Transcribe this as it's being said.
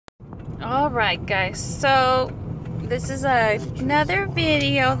Alright guys, so this is another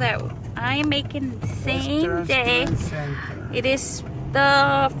video that I am making the same day. It is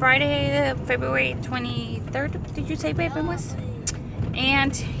the Friday, February 23rd, did you say, baby, it was?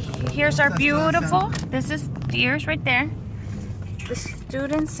 And here's our beautiful, this is yours right there. The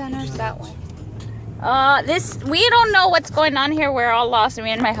student center's that way. We don't know what's going on here. We're all lost, me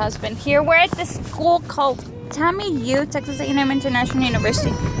and my husband. Here we're at this school called Texas A&M International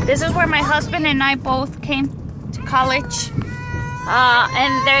University. This is where my husband and I both came to college.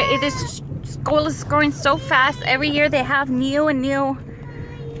 School is growing so fast. Every year they have new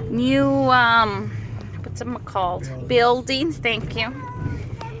what's it called? Buildings. Thank you.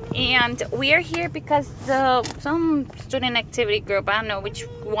 And we are here because some student activity group, I don't know which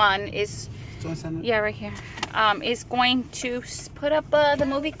one is. Yeah, right here. Is going to put up the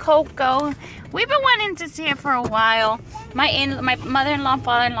movie Coco. We've been wanting to see it for a while. My mother-in-law and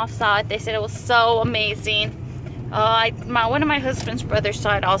father-in-law saw it. They said it was so amazing. One of my husband's brothers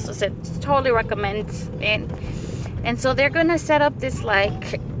saw it also, said totally recommends it. And so they're gonna set up this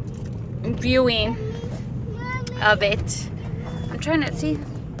like viewing of it. I'm trying to see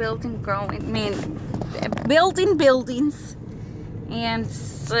building growing. I mean, building buildings. And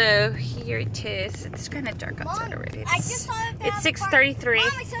so here it is. It's kind of dark outside already. I just saw that it's 6:33.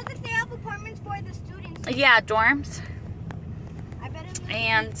 Mom, I saw that they have apartments for the students. Yeah, dorms. I bet it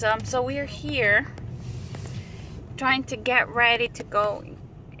and so we are here trying to get ready to go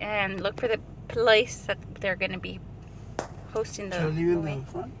and look for the place that they're going to be hosting the movie. In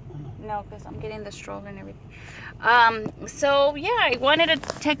front? No, because I'm getting the stroller and everything. So yeah, I wanted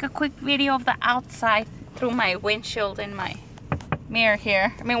to take a quick video of the outside through my windshield and my mirror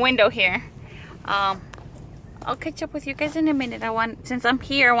here, window here. I'll catch up with you guys in a minute. Since I'm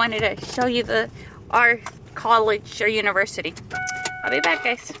here, I wanted to show you our college or university. I'll be back,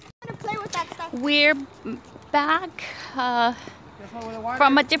 guys. I'm gonna play with that stuff. We're back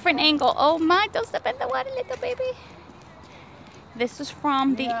from a different angle. Oh my, don't step in the water, little baby. This is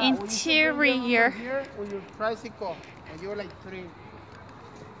from the interior. Here with your tricycle, and you're like 3.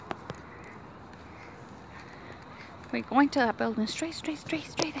 We're going to that building straight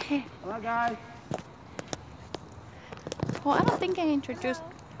ahead. Come on, guys. Well, I don't think I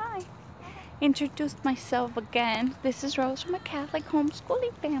introduced myself again. This is Rose from a Catholic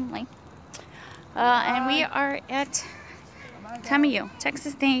homeschooling family. And we are at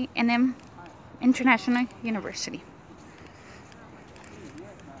Texas A&M International University.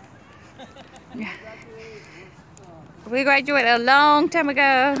 Yeah. We graduated a long time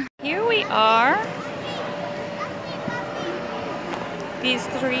ago. Here we are. These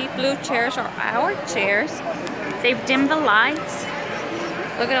 3 blue chairs are our chairs. They've dimmed the lights.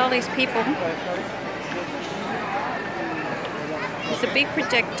 Look at all these people. There's a big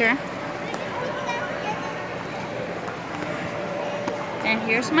projector. And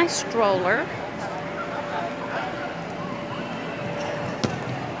here's my stroller.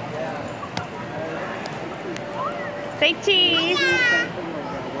 Say cheese.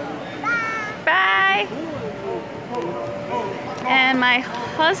 Bye. And my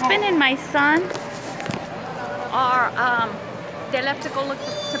husband and my son are, they left to go look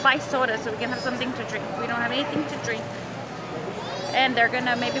to buy soda so we can have something to drink. We don't have anything to drink. And they're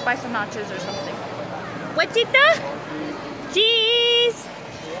gonna maybe buy some nachos or something. Wachita? Cheese!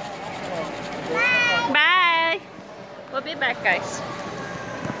 Bye! Bye! We'll be back, guys.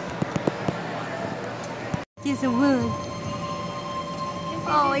 Yes, it would.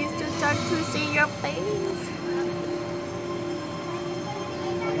 Oh, it's too dark to see your face.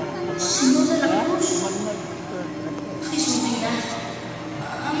 Please don't do that.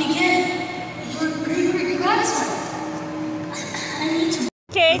 Miguel, you're great grandson. I need to.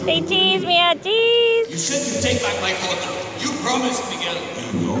 Okay, say cheese, Mia, cheese. You shouldn't take back my father. You promised, Miguel.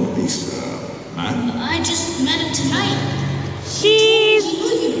 You know this man? I just met him tonight. Cheese.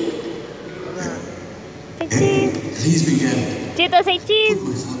 Say cheese. Please, Miguel. Chito, say cheese. Put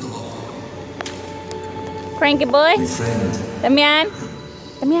my photo up. Cranky boy. My friend. Damian.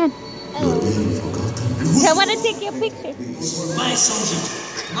 Damian. You are being forgotten. I want to take your picture. My sons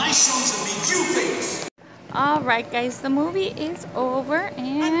have made you famous. Alright, guys, the movie is over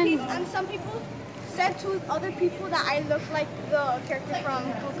And some people said to other people that I look like the character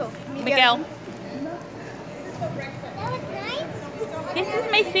from Coco. Miguel. This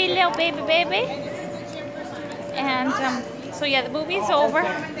is my sweet little baby. And so yeah, the movie is over.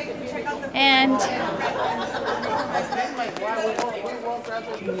 And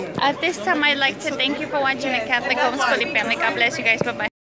at this time, I'd like to thank you for watching a Catholic homeschooling family. God bless you guys. Bye-bye.